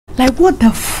Like, what the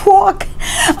fuck?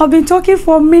 I've been talking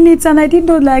for minutes and I didn't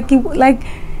know, like,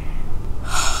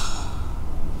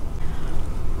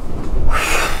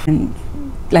 and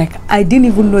like I didn't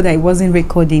even know that it wasn't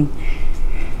recording.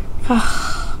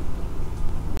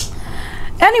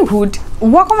 Anywho,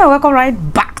 welcome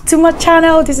right back to my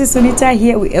channel. This is Sunita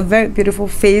here with a very beautiful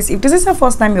face. If this is your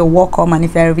first time, you're welcome, and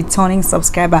if you're a returning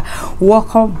subscriber,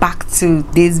 welcome back to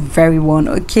this very one.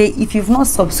 Okay, if you've not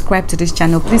subscribed to this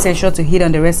channel, please ensure to hit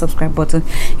on the red subscribe button.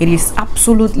 It is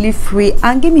absolutely free,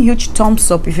 and give me a huge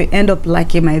thumbs up if you end up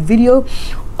liking my video,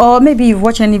 or maybe you've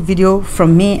watched any video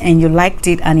from me and you liked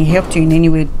it and it helped you in any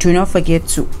way. Do not forget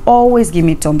to always give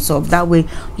me a thumbs up. That way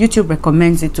YouTube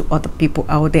recommends it to other people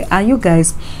out there. And you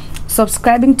guys,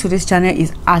 subscribing to this channel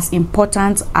is as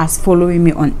important as following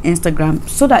me on Instagram,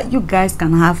 so that you guys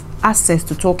can have access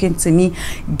to talking to me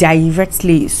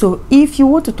directly. So if you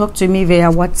want to talk to me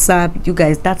via WhatsApp, you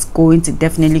guys, that's going to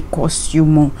definitely cost you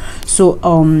more. So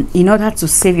in order to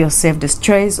save yourself the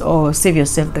stress or save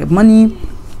yourself the money,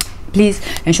 please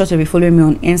ensure to be following me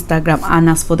on Instagram. And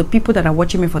as for the people that are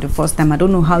watching me for the first time, I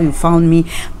don't know how you found me.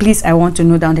 Please, I want to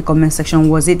know down in the comment section.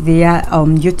 Was it via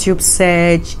YouTube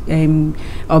search,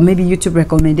 or maybe YouTube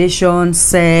recommendation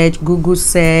search, Google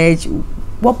search?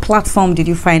 What platform did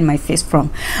you find my face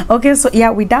from? Okay, so yeah,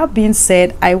 with that being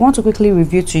said, I want to quickly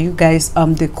review to you guys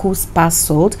the Cool Spa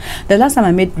Salt. The last time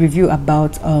I made review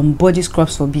about body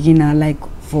scrubs for beginner, like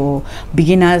for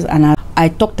beginners, and I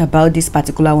talked about this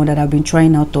particular one that I've been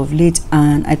trying out of late,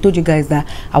 and I told you guys that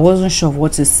I wasn't sure of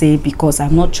what to say because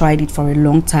I've not tried it for a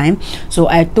long time. So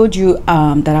I told you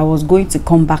that I was going to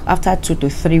come back after 2 to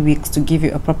 3 weeks to give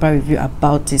you a proper review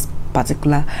about this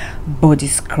particular body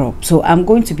scrub. So I'm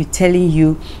going to be telling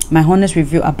you my honest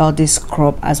review about this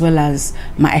scrub as well as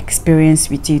my experience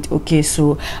with it. Okay,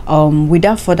 so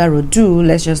without further ado,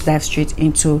 let's just dive straight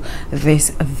into this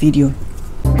video.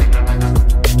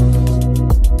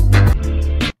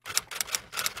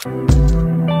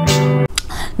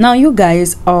 Now you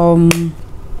guys,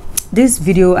 this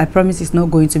video, I promise, is not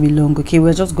going to be long. Okay,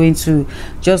 we're just going to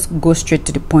go straight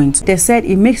to the point. They said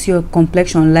it makes your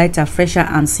complexion lighter, fresher,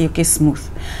 and silky smooth,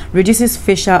 reduces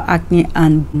facial acne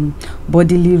and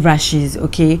bodily rashes.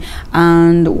 Okay,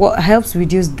 and what helps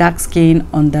reduce dark skin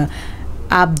on the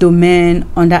abdomen,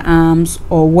 underarms,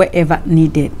 or wherever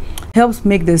needed. Helps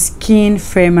make the skin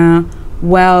firmer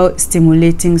while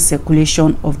stimulating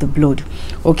circulation of the blood.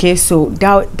 Okay, so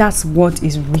that's what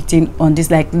is written on this,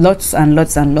 like lots and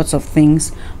lots and lots of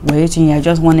things were written here. I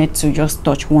just wanted to just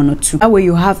touch one or two, that way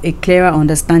you have a clearer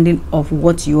understanding of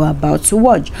what you are about to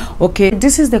watch. Okay,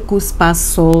 this is the Cool Spa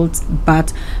Salt,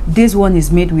 but this one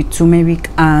is made with turmeric,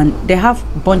 and they have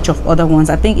a bunch of other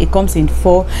ones. I think it comes in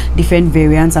 4 different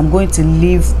variants. I'm going to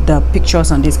leave the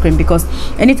pictures on the screen because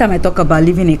anytime I talk about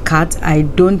leaving a card, I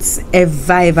don't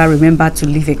ever remember to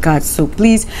leave a card. So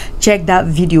please check that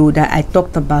video that I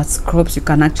talked about scrubs you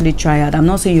can actually try out. I'm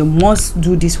not saying you must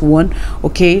do this one.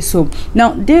 Okay, so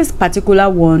now this particular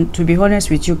one, to be honest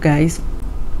with you guys,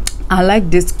 I like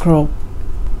this scrub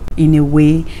in a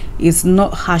way. It's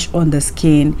not harsh on the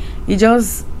skin. It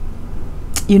just,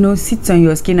 you know, sits on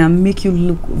your skin and make you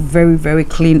look very, very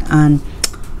clean, and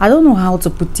I don't know how to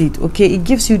put it. Okay, it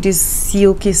gives you this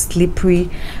silky, slippery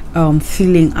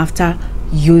feeling after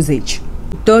usage.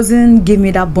 It doesn't give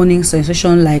me that burning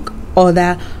sensation like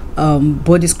other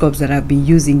body scrubs that I've been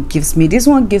using gives me. This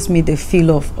one gives me the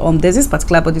feel of there's this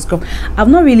particular body scrub. I've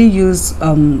not really used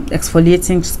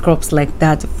exfoliating scrubs like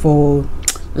that for,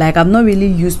 like, I've not really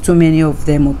used too many of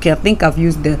them. Okay, I think I've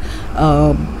used the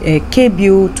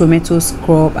KBU tomato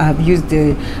scrub, I've used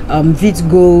the Vit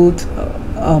Gold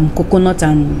coconut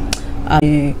and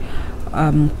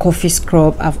coffee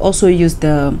scrub. I've also used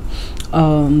the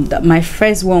my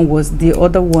first one was the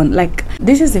other one. Like,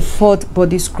 this is the 4th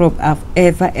body scrub I've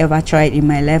ever tried in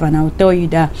my life, and I'll tell you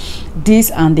that this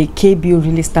and the KBU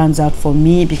really stands out for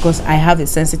me because I have a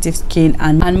sensitive skin,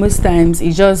 and most times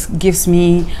it just gives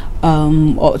me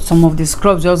or some of the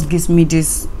scrubs just gives me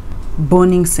this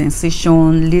burning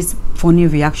sensation, this funny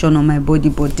reaction on my body,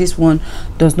 but this one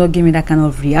does not give me that kind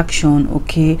of reaction.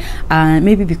 Okay, and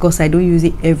maybe because I don't use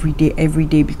it every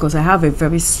day because I have a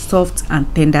very soft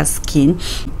and tender skin,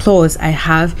 plus I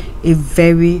have a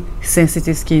very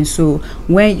sensitive skin. So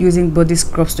when using body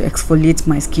scrubs to exfoliate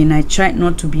my skin, I try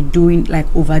not to be doing, like,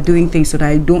 overdoing things so that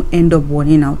I don't end up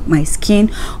burning out my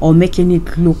skin or making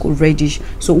it look reddish.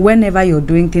 So whenever you're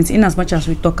doing things, in as much as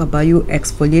we talk about you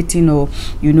exfoliating, or,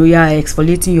 you know,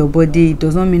 exfoliating your body, it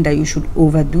does not mean that you should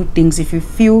overdo things. If you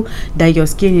feel that your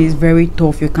skin is very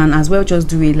tough, you can as well just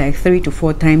do it like 3 to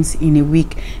 4 times in a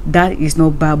week. That is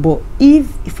not bad. But if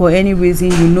for any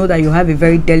reason you know that you have a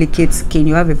very delicate skin,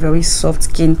 you have a very soft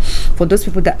skin, for those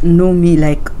people that know me,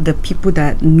 like the people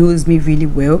that knows me really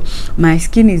well, my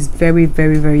skin is very,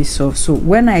 very, very soft. So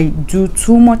when I do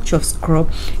too much of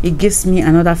scrub, it gives me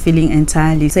another feeling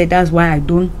entirely. So that's why I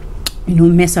don't, you know,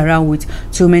 mess around with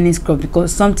too many scrub,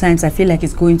 because sometimes I feel like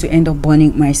it's going to end up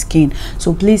burning my skin.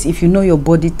 So please, if you know your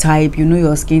body type, you know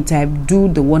your skin type, do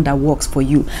the one that works for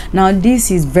you. Now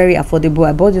this is very affordable.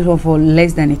 I bought this one for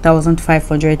less than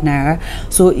 1,500 naira,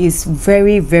 so it's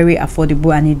very, very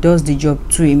affordable, and it does the job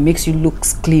too. It makes you look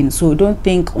clean. So don't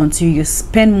think until you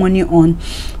spend money on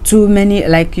too many,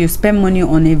 like you spend money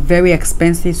on a very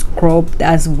expensive scrub,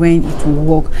 that's when it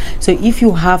will work. So if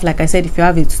you have, like I said, if you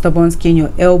have a stubborn skin,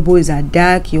 your elbows are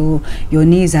dark, your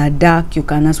knees are dark, you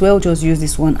can as well just use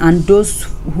this one. And those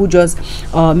who just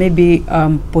maybe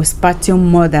postpartum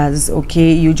mothers,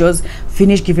 okay, you just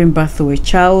finish giving birth to a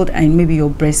child and maybe you're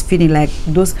breastfeeding, like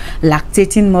those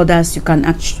lactating mothers, you can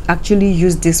actually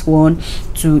use this one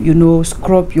to, you know,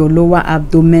 scrub your lower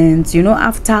abdomens. You know,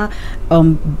 after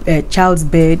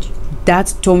childbirth,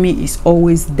 that tummy is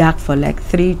always dark for like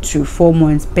 3 to 4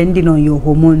 months, depending on your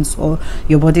hormones or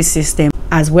your body system,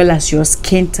 as well as your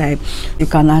skin type. You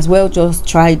can as well just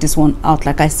try this one out.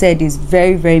 Like I said, it's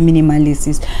very, very minimalist,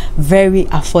 it's very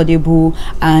affordable,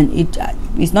 and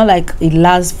it's not like it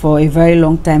lasts for a very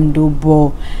long time though,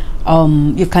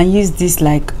 but you can use this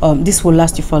like this will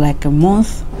last you for like a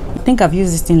month. I think I've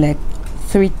used this thing like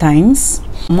 3 times.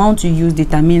 Amount you use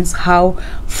determines how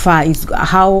far is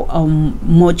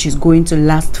much is going to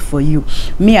last for you.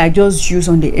 Me, I just use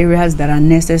on the areas that are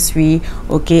necessary.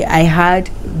 Okay, I had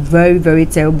very, very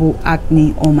terrible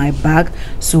acne on my back,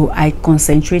 so I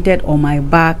concentrated on my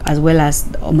back as well as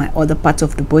on my other parts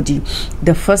of the body.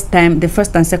 The first and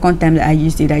second time that I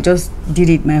used it, I just did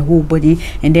it my whole body,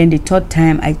 and then the third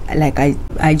time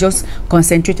I just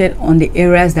concentrated on the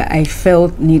areas that I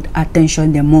felt need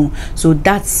attention the more. So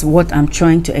that's what I'm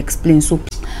trying to explain. So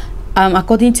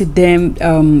according to them,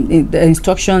 the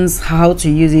instructions how to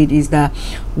use it is that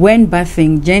when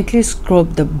bathing, gently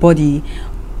scrub the body,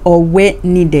 or where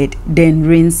needed, then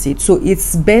rinse it. So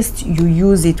it's best you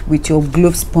use it with your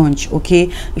glove sponge.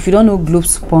 Okay, if you don't know glove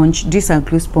sponge, these are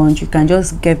glove sponge, you can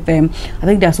just get them. I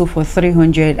think they're sold for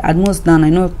 300 at most. Now I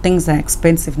know things are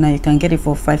expensive now, you can get it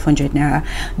for 500 naira.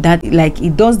 That, like,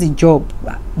 it does the job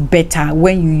better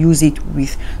when you use it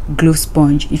with glove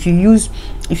sponge. If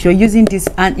you're using this,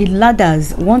 and it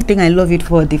lathers. One thing I love it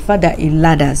for, the fact that it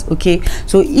lathers. Okay,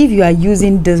 so if you are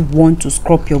using this one to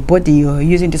scrub your body, or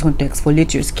using this one to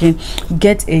exfoliate your skin,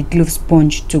 get a glove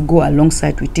sponge to go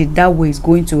alongside with it. That way it's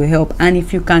going to help. And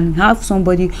if you can have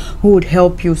somebody who would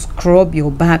help you scrub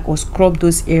your back or scrub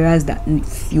those areas that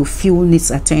you feel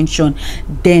needs attention,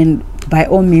 then by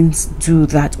all means do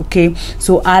that. Okay,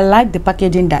 so I like the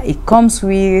packaging that it comes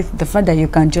with, the fact that you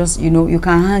can just, you know, you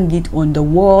can hang it on the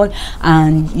wall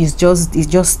and it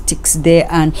just sticks there.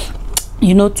 And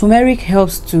you know, turmeric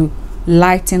helps to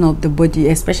lighten up the body,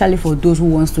 especially for those who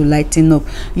wants to lighten up.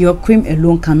 Your cream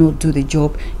alone cannot do the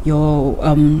job, your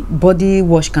body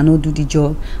wash cannot do the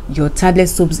job, your tablet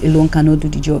soaps alone cannot do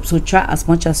the job. So try as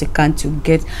much as you can to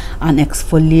get an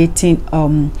exfoliating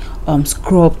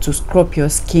scrub to scrub your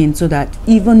skin, so that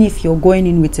even if you're going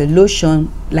in with a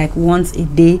lotion like once a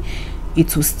day,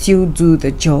 it will still do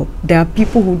the job. There are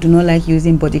people who do not like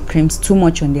using body creams too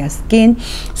much on their skin.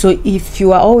 So if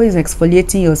you are always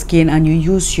exfoliating your skin and you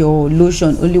use your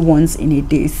lotion only once in a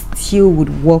day, it still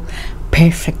would work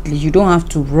perfectly. You don't have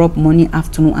to rub morning,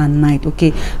 afternoon and night.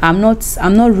 Okay, I'm not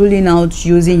ruling out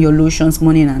using your lotions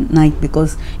morning and night,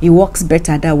 because it works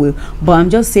better that way, but I'm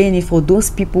just saying it for those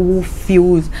people who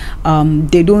feel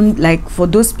they don't like, for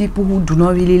those people who do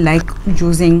not really like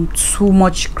using too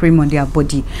much cream on their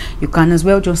body, you can as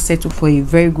well just settle for a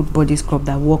very good body scrub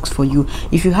that works for you.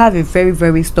 If you have a very,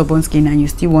 very stubborn skin and you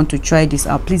still want to try this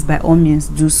out, please by all means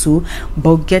do so,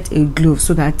 but get a glove,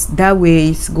 so that way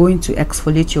it's going to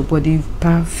exfoliate your body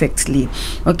perfectly.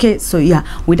 Okay, so yeah,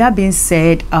 with that being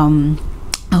said,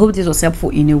 I hope this was helpful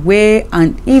in a way,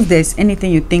 and if there's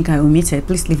anything you think I omitted,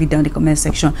 please leave it down in the comment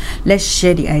section. Let's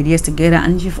share the ideas together.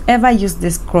 And if you've ever used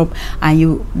this scrub and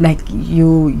you like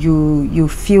you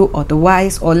feel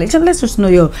otherwise, or let's just know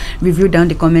your review down in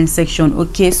the comment section.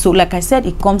 Okay, so like I said,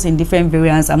 it comes in different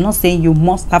variants. I'm not saying you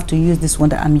must have to use this one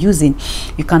that I'm using.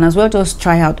 You can as well just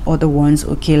try out other ones.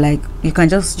 Okay, like you can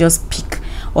just pick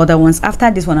other ones.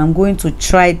 After this one, I'm going to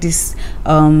try this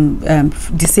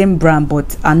the same brand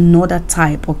but another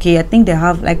type. Okay, I think they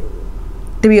have like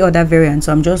 3 other variants,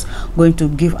 so I'm just going to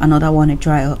give another one a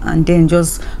trial and then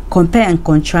just compare and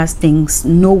contrast things,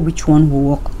 know which one will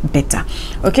work better.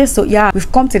 Okay, so yeah,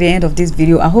 we've come to the end of this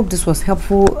video. I hope this was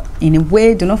helpful in a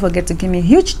way. Do not forget to give me a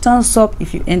huge thumbs up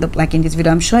if you end up liking this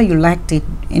video. I'm sure you liked it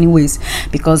anyways,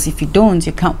 because if you don't,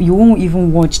 you won't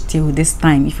even watch till this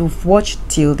time. If you've watched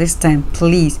till this time,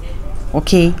 please,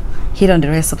 okay, hit on the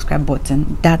red subscribe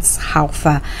button. That's how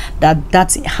far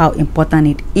that's how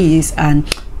important it is. And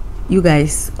you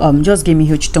guys, just give me a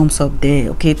huge thumbs up there,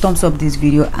 okay? Thumbs up this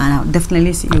video, and I'll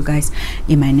definitely see you guys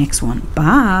in my next one.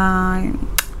 Bye.